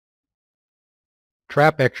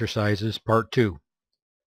Trap Exercises Part 2.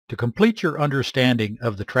 To complete your understanding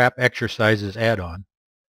of the Trap Exercises add-on,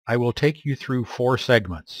 I will take you through 4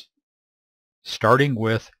 segments, starting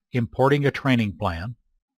with importing a training plan,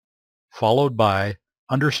 followed by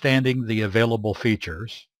understanding the available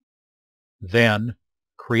features, then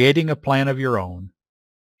creating a plan of your own,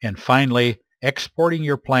 and finally exporting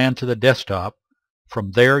your plan to the desktop.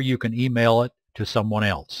 From there you can email it to someone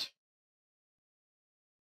else.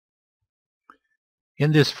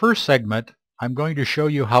 In this first segment, I'm going to show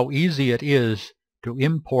you how easy it is to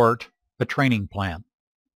import a training plan.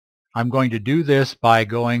 I'm going to do this by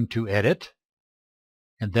going to Edit,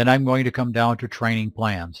 and then I'm going to come down to Training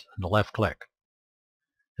Plans and left click.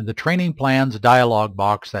 In the Training Plans dialog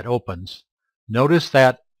box that opens, notice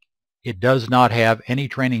that it does not have any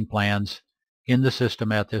training plans in the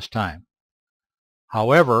system at this time.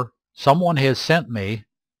 However, someone has sent me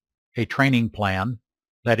a training plan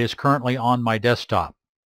that is currently on my desktop.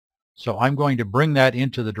 So I'm going to bring that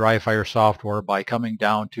into the DryFire software by coming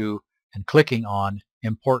down to and clicking on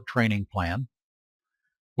Import Training Plan,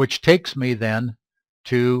 which takes me then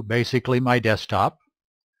to basically my desktop.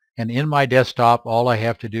 And in my desktop, all I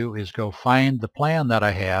have to do is go find the plan that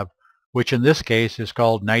I have, which in this case is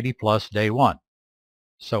called 90 Plus Day 1.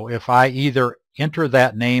 So if I either enter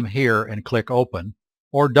that name here and click Open,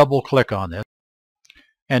 or double click on this,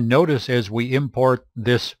 and notice as we import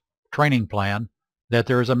this training plan that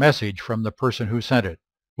there is a message from the person who sent it,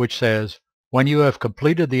 which says, when you have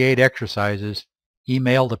completed the 8 exercises,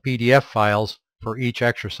 email the PDF files for each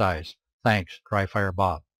exercise. Thanks, DryFire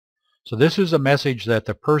Bob. So this is a message that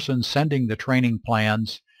the person sending the training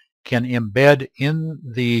plans can embed in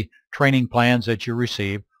the training plans that you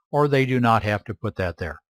receive, or they do not have to put that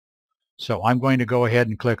there. So I'm going to go ahead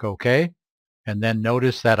and click OK, and then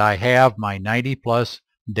notice that I have my 90 Plus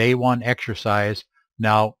Day 1 exercise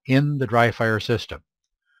now in the DryFire system.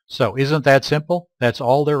 So isn't that simple? That's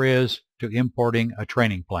all there is to importing a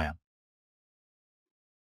training plan.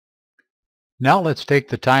 Now let's take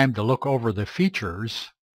the time to look over the features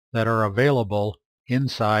that are available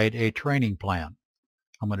inside a training plan.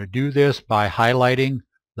 I'm going to do this by highlighting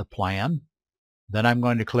the plan. Then I'm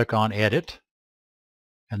going to click on Edit,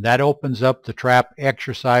 and that opens up the Trap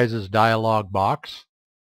Exercises dialog box.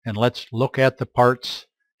 And let's look at the parts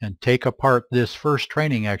and take apart this first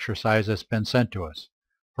training exercise that's been sent to us.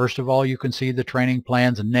 First of all, you can see the training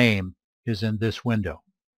plan's name is in this window.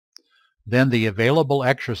 Then the available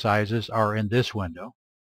exercises are in this window.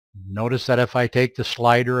 Notice that if I take the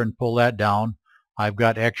slider and pull that down, I've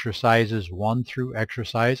got exercises 1 through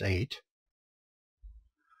exercise 8.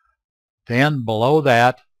 Then below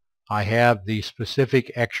that, I have the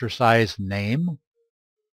specific exercise name.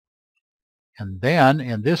 And then,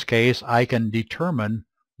 in this case, I can determine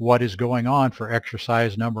what is going on for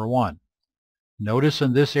exercise number 1. Notice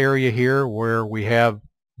in this area here where we have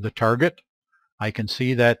the target, I can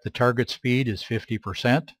see that the target speed is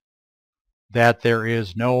 50%, that there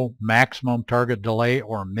is no maximum target delay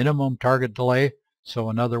or minimum target delay. So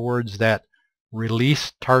in other words, that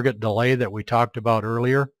release target delay that we talked about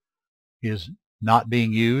earlier is not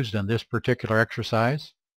being used in this particular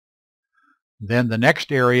exercise. Then the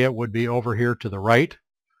next area would be over here to the right,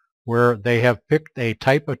 where they have picked a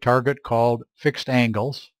type of target called fixed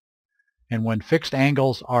angles. And when fixed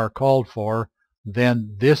angles are called for,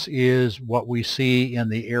 then this is what we see in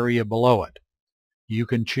the area below it. You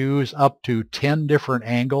can choose up to 10 different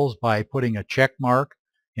angles by putting a check mark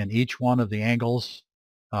in each one of the angles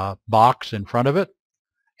box in front of it.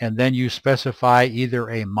 And then you specify either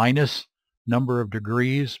a minus number of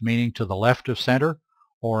degrees, meaning to the left of center,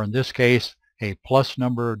 or in this case, a plus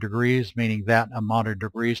number of degrees, meaning that amount of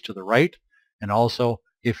degrees to the right. And also,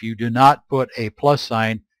 if you do not put a plus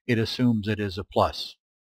sign, it assumes it is a plus.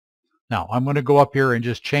 Now, I'm going to go up here and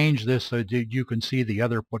just change this so that you can see the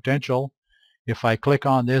other potential. If I click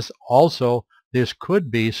on this, also, this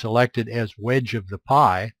could be selected as wedge of the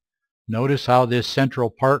pie. Notice how this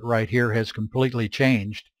central part right here has completely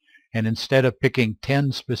changed. And instead of picking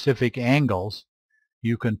 10 specific angles,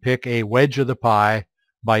 you can pick a wedge of the pie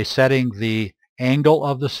by setting the angle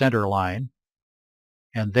of the center line,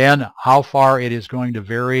 and then how far it is going to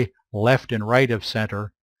vary left and right of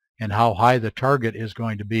center, and how high the target is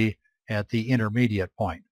going to be at the intermediate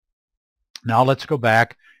point. Now let's go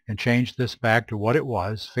back and change this back to what it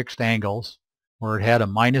was, fixed angles, where it had a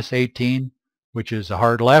minus 18, which is a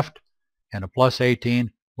hard left, and a plus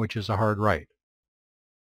 18, which is a hard right.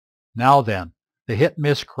 Now then, the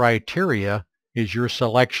hit-miss criteria is your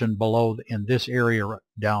selection below in this area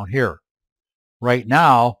down here. Right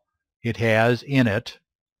now, it has in it,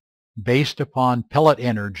 based upon pellet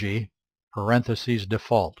energy, parentheses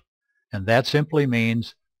default. And that simply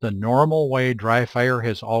means the normal way dry fire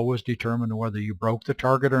has always determined whether you broke the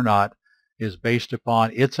target or not is based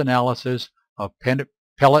upon its analysis of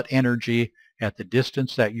pellet energy at the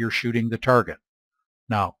distance that you're shooting the target.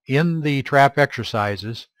 Now, in the trap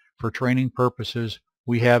exercises, for training purposes,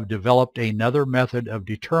 we have developed another method of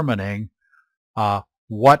determining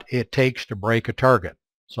what it takes to break a target.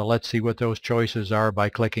 So let's see what those choices are by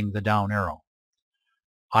clicking the down arrow.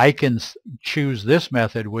 I can choose this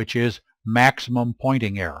method, which is maximum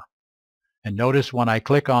pointing error. And notice when I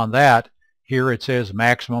click on that, here it says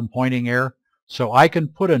maximum pointing error. So I can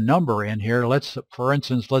put a number in here. For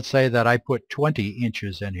instance, let's say that I put 20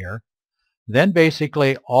 inches in here. Then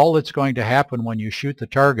basically all that's going to happen when you shoot the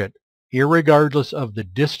target, irregardless of the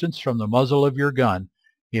distance from the muzzle of your gun,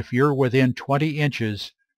 if you're within 20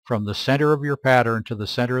 inches from the center of your pattern to the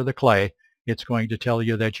center of the clay, it's going to tell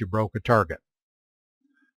you that you broke a target.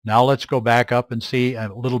 Now let's go back up and see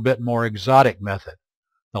a little bit more exotic method.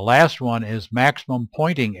 The last one is maximum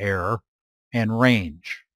pointing error and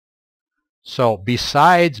range. So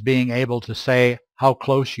besides being able to say how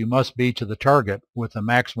close you must be to the target with the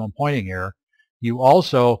maximum pointing error, you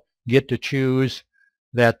also get to choose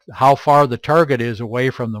that how far the target is away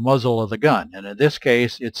from the muzzle of the gun. And in this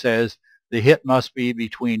case, it says the hit must be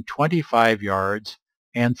between 25 yards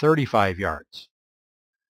and 35 yards.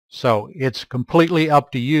 So it's completely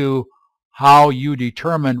up to you how you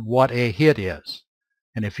determine what a hit is.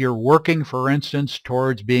 And if you're working, for instance,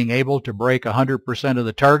 towards being able to break 100% of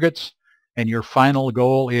the targets, and your final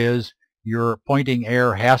goal is your pointing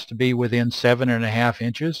error has to be within 7.5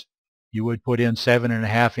 inches, you would put in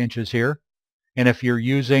 7.5 inches here. And if you're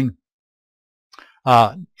using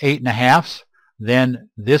 8.5, then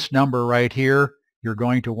this number right here, you're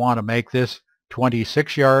going to want to make this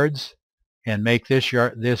 26 yards and make this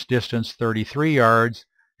distance 33 yards.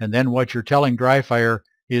 And then what you're telling dry fire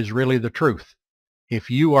is really the truth. If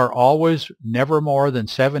you are always never more than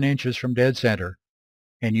 7 inches from dead center,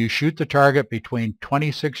 and you shoot the target between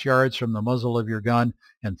 26 yards from the muzzle of your gun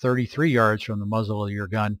and 33 yards from the muzzle of your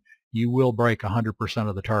gun, you will break 100%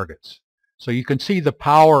 of the targets. So you can see the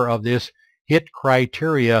power of this hit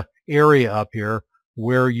criteria area up here,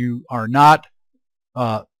 where you are not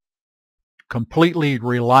completely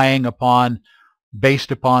relying upon,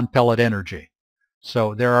 based upon pellet energy.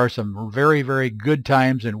 So there are some very, very good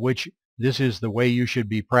times in which this is the way you should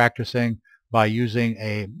be practicing, by using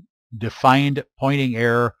a defined pointing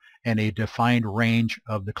error and a defined range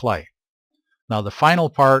of the clay. Now the final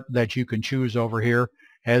part that you can choose over here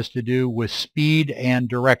has to do with speed and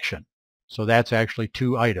direction. So that's actually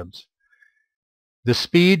 2 items. The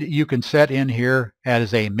speed you can set in here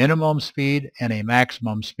as a minimum speed and a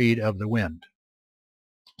maximum speed of the wind.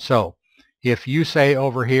 So if you say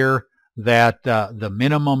over here that the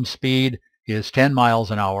minimum speed is 10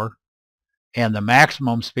 miles an hour and the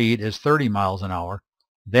maximum speed is 30 miles an hour,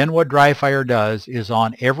 then what dry fire does is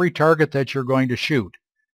on every target that you're going to shoot,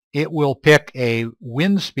 it will pick a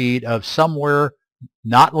wind speed of somewhere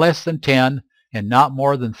not less than 10 and not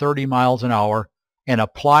more than 30 miles an hour, and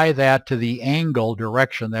apply that to the angle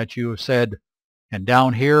direction that you have said. And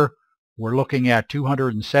down here, we're looking at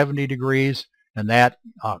 270 degrees, and that,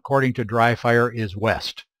 according to dry fire, is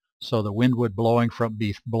west. So the wind would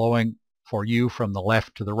be blowing for you from the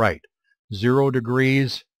left to the right. 0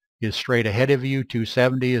 degrees is straight ahead of you,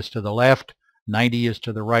 270 is to the left, 90 is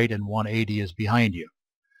to the right, and 180 is behind you.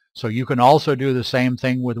 So you can also do the same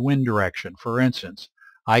thing with wind direction. For instance,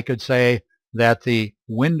 I could say that the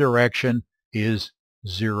wind direction is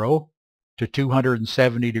 0 to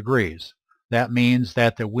 270 degrees. That means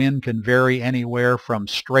that the wind can vary anywhere from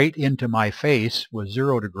straight into my face with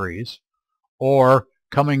 0 degrees, or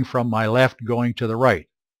coming from my left going to the right.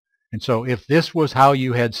 And so if this was how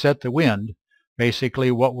you had set the wind,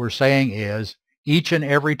 basically what we're saying is each and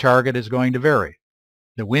every target is going to vary.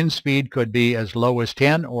 The wind speed could be as low as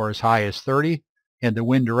 10 or as high as 30, and the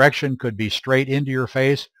wind direction could be straight into your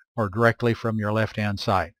face or directly from your left-hand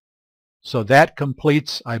side. So that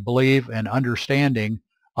completes, I believe, an understanding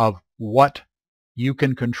of what you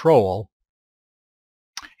can control.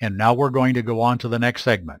 And now we're going to go on to the next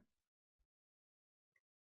segment.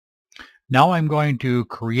 Now I'm going to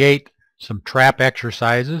create some trap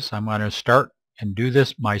exercises. I'm going to start and do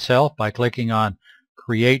this myself by clicking on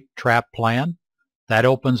Create Trap Plan. That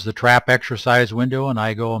opens the trap exercise window, and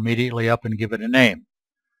I go immediately up and give it a name.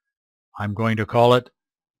 I'm going to call it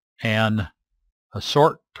an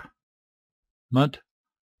assortment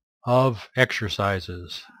of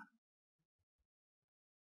exercises.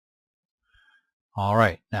 All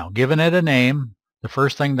right, now given it a name, the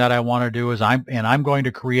first thing that I want to do is I'm going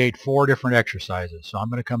to create 4 different exercises. So I'm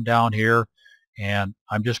going to come down here And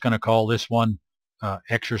I'm just going to call this one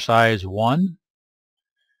exercise 1.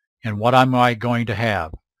 And what am I going to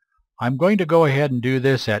have? I'm going to go ahead and do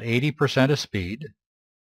this at 80% of speed.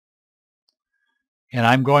 And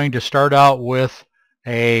I'm going to start out with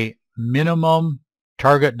a minimum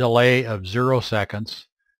target delay of 0 seconds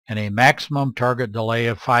and a maximum target delay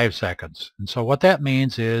of 5 seconds. And so what that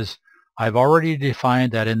means is I've already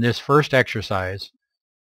defined that in this first exercise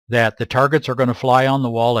that the targets are going to fly on the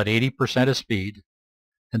wall at 80% of speed,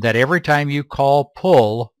 and that every time you call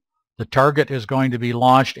pull, the target is going to be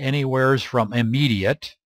launched anywhere from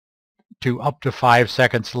immediate to up to 5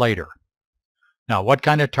 seconds later. Now, what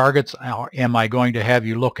kind of targets am I going to have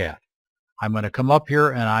you look at? I'm going to come up here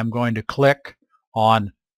and I'm going to click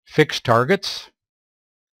on Fixed Targets.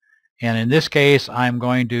 And in this case, I'm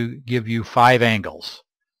going to give you 5 angles.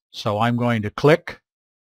 So I'm going to click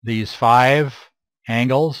these 5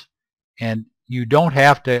 angles, and you don't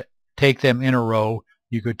have to take them in a row.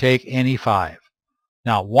 You could take any 5.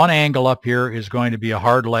 Now, one angle up here is going to be a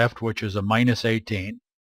hard left, which is a -18.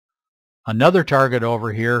 Another target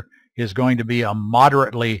over here is going to be a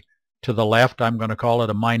moderately to the left. I'm going to call it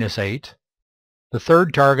a -8. The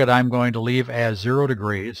third target I'm going to leave as 0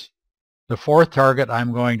 degrees. The fourth target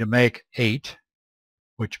I'm going to make 8,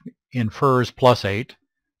 which infers +8.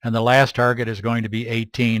 And the last target is going to be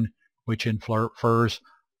 18, which infers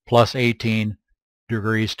 +18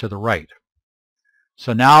 degrees to the right.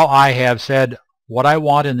 So now I have said what I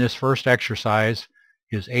want in this first exercise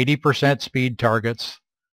is 80% speed targets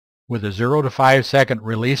with a 0 to 5 second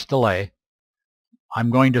release delay. I'm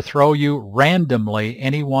going to throw you randomly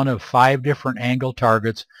any one of 5 different angle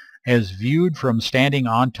targets as viewed from standing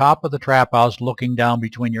on top of the trap house looking down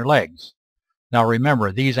between your legs. Now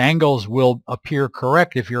remember, these angles will appear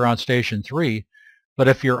correct if you're on station 3, but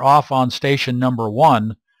if you're off on station number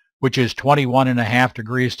 1, which is 21.5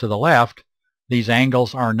 degrees to the left, these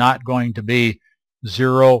angles are not going to be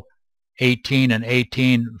 0, 18, and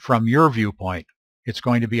 18 from your viewpoint. It's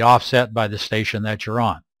going to be offset by the station that you're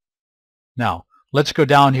on. Now, let's go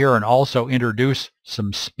down here and also introduce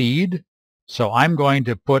some speed. So I'm going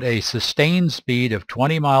to put a sustained speed of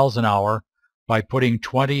 20 miles an hour by putting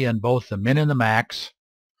 20 in both the min and the max.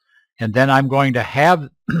 And then I'm going to have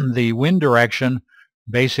the wind direction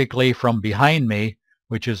basically from behind me,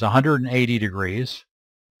 which is 180 degrees.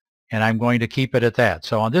 And I'm going to keep it at that.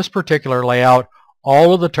 So on this particular layout,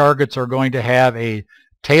 all of the targets are going to have a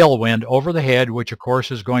tailwind over the head, which of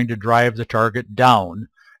course is going to drive the target down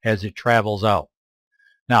as it travels out.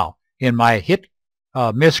 Now, in my hit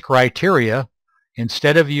miss criteria,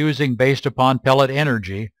 instead of using based upon pellet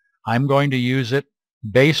energy, I'm going to use it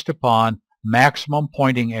based upon maximum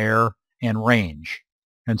pointing error and range.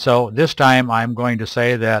 And so this time I'm going to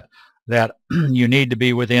say that you need to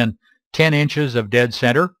be within 10 inches of dead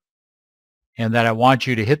center, and that I want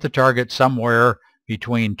you to hit the target somewhere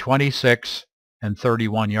between 26 and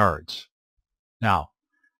 31 yards. Now,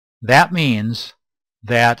 that means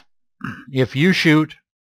that if you shoot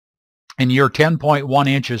and you're 10.1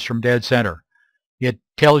 inches from dead center, it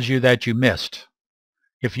tells you that you missed.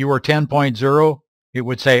 If you were 10.0, it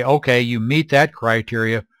would say, okay, you meet that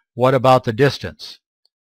criteria. What about the distance?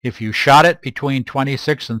 If you shot it between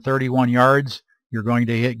 26 and 31 yards, you're going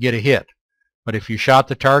to get a hit. But if you shot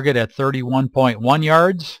the target at 31.1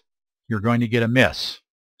 yards, you're going to get a miss.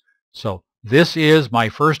 So this is my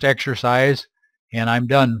first exercise, and I'm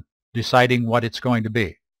done deciding what it's going to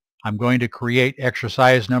be. I'm going to create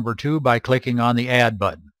exercise number 2 by clicking on the Add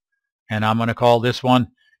button. And I'm going to call this one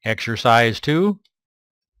Exercise 2.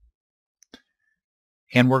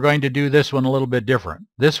 And we're going to do this one a little bit different.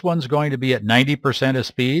 This one's going to be at 90% of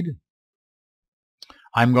speed.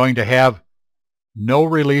 I'm going to have no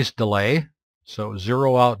release delay, so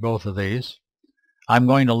 0 out both of these. I'm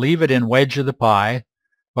going to leave it in wedge of the pie,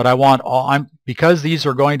 but I want because these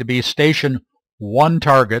are going to be station 1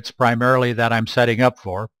 targets primarily that I'm setting up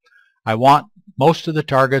for, I want most of the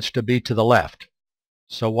targets to be to the left.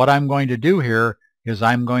 So what I'm going to do here is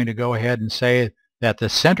I'm going to go ahead and say that the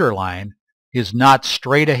center line is not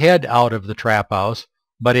straight ahead out of the trap house,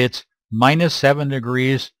 but it's -7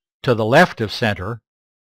 degrees to the left of center.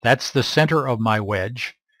 That's the center of my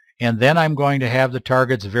wedge. And then I'm going to have the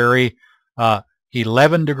targets vary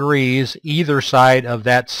 11 degrees either side of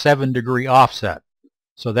that 7-degree offset.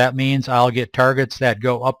 So that means I'll get targets that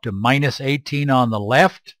go up to -18 on the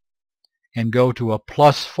left and go to a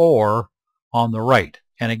 +4 on the right.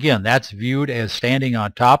 And again, that's viewed as standing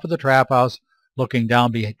on top of the trap house, looking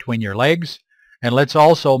down between your legs. And let's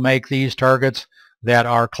also make these targets that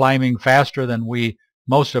are climbing faster than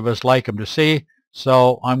most of us like them to see.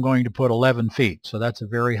 So I'm going to put 11 feet. So that's a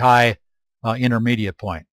very high intermediate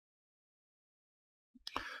point.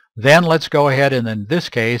 Then let's go ahead and in this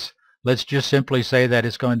case, let's just simply say that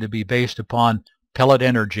it's going to be based upon pellet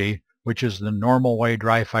energy, which is the normal way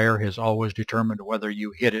dry fire has always determined whether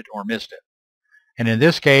you hit it or missed it. And in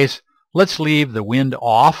this case, let's leave the wind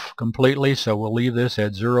off completely, so we'll leave this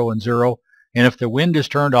at 0 and 0. And if the wind is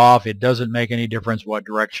turned off, it doesn't make any difference what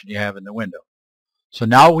direction you have in the window. So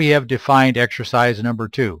now we have defined exercise number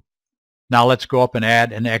 2. Now let's go up and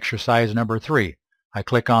add an exercise number 3. I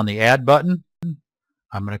click on the Add button.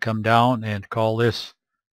 I'm going to come down and call this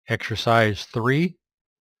exercise 3.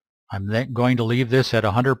 I'm then going to leave this at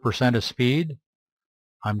 100% of speed.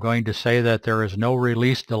 I'm going to say that there is no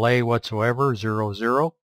release delay whatsoever, 0,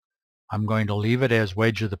 0. I'm going to leave it as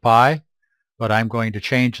wedge of the pie, but I'm going to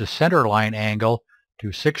change the center line angle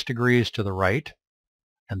to 6 degrees to the right.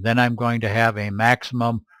 And then I'm going to have a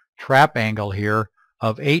maximum trap angle here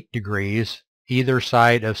of 8 degrees either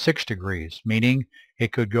side of 6 degrees, meaning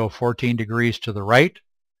it could go 14 degrees to the right,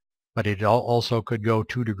 but it also could go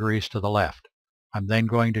 2 degrees to the left. I'm then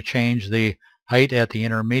going to change the height at the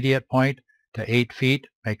intermediate point to 8 feet,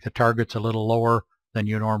 make the targets a little lower than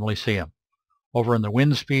you normally see them. Over in the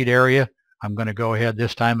wind speed area, I'm going to go ahead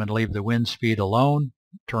this time and leave the wind speed alone,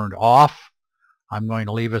 turned off. I'm going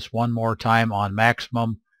to leave us one more time on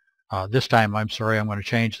maximum. This time, I'm going to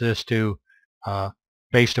change this to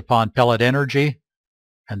based upon pellet energy,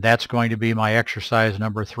 and that's going to be my exercise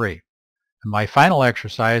number 3. And my final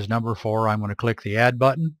exercise, number 4, I'm going to click the Add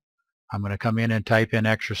button. I'm going to come in and type in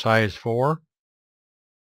exercise 4.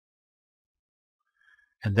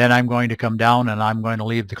 And then I'm going to come down and I'm going to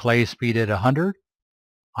leave the clay speed at 100.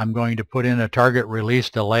 I'm going to put in a target release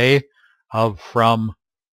delay of from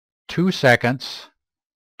 2 seconds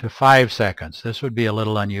to 5 seconds. This would be a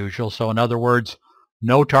little unusual. So in other words,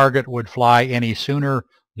 no target would fly any sooner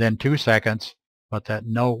than 2 seconds, but that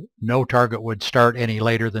no target would start any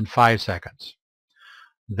later than 5 seconds.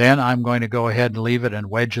 Then I'm going to go ahead and leave it in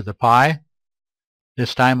wedge of the pie.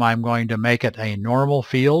 This time I'm going to make it a normal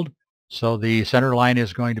field, so the center line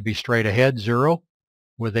is going to be straight ahead, 0,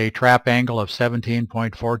 with a trap angle of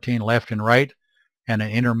 17.14 left and right, and an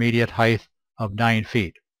intermediate height of 9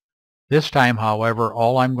 feet. This time, however,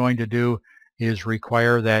 all I'm going to do is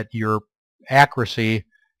require that your accuracy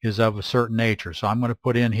is of a certain nature. So I'm going to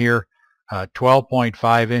put in here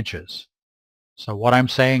 12.5 inches. So what I'm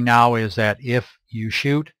saying now is that if you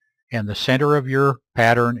shoot and the center of your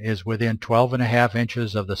pattern is within 12.5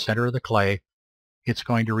 inches of the center of the clay, it's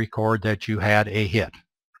going to record that you had a hit.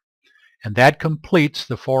 And that completes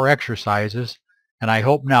the 4 exercises, and I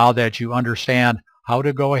hope now that you understand how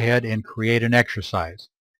to go ahead and create an exercise.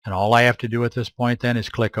 And all I have to do at this point then is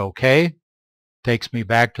click OK. Takes me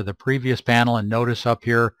back to the previous panel, and notice up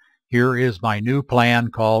here, here is my new plan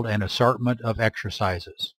called an assortment of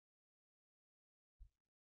exercises.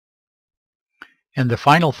 And the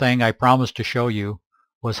final thing I promised to show you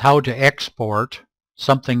was how to export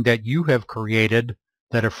something that you have created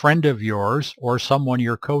that a friend of yours or someone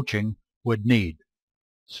you're coaching would need.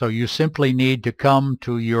 So you simply need to come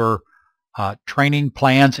to your training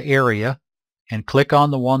plans area and click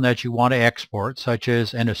on the one that you want to export, such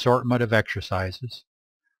as an assortment of exercises.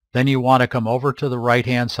 Then you want to come over to the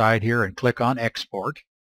right-hand side here and click on Export.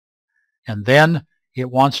 And then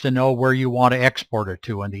it wants to know where you want to export it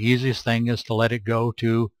to. And the easiest thing is to let it go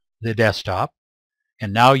to the desktop.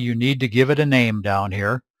 And now you need to give it a name down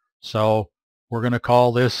here. So we're going to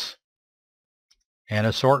call this an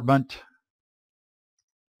assortment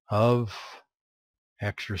of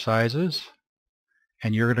exercises.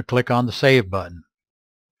 And you're going to click on the Save button.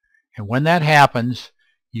 And when that happens,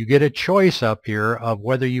 you get a choice up here of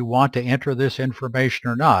whether you want to enter this information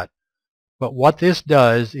or not. But what this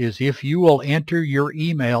does is if you will enter your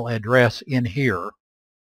email address in here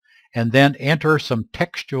and then enter some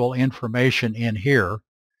textual information in here,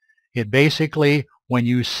 it basically, when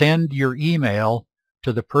you send your email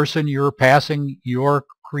to the person you're passing your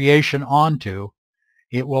creation on to,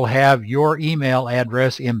 it will have your email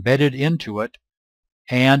address embedded into it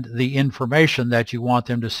and the information that you want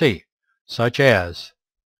them to see, such as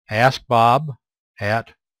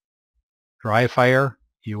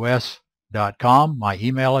askbob@dryfireus.com, my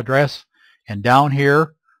email address. And down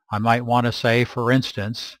here, I might want to say, for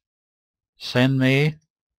instance, send me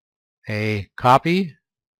a copy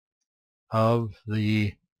of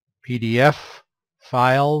the PDF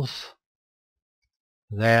files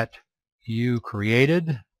that you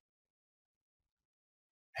created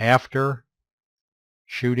after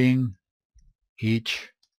shooting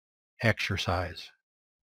each exercise.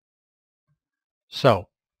 So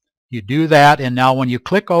you do that, and now when you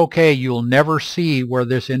click OK, you'll never see where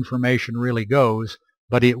this information really goes,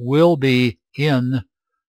 but it will be in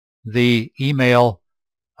the email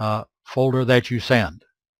folder that you send.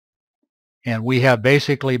 And we have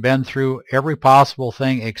basically been through every possible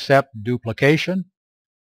thing except duplication.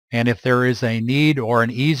 And if there is a need or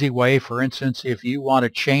an easy way, for instance, if you want to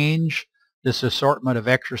change this assortment of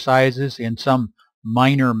exercises in some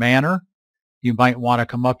minor manner, you might want to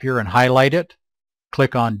come up here and highlight it,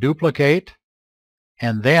 click on duplicate,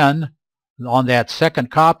 and then on that second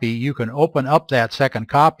copy, you can open up that second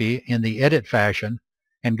copy in the edit fashion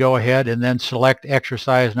and go ahead and then select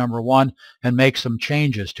exercise number 1 and make some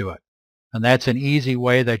changes to it. And that's an easy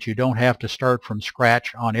way that you don't have to start from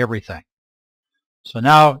scratch on everything. So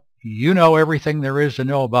now you know everything there is to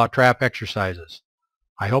know about trap exercises.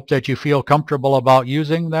 I hope that you feel comfortable about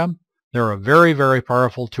using them. They're a very, very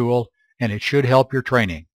powerful tool, and it should help your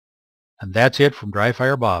training. And that's it from Dry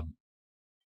Fire Bob.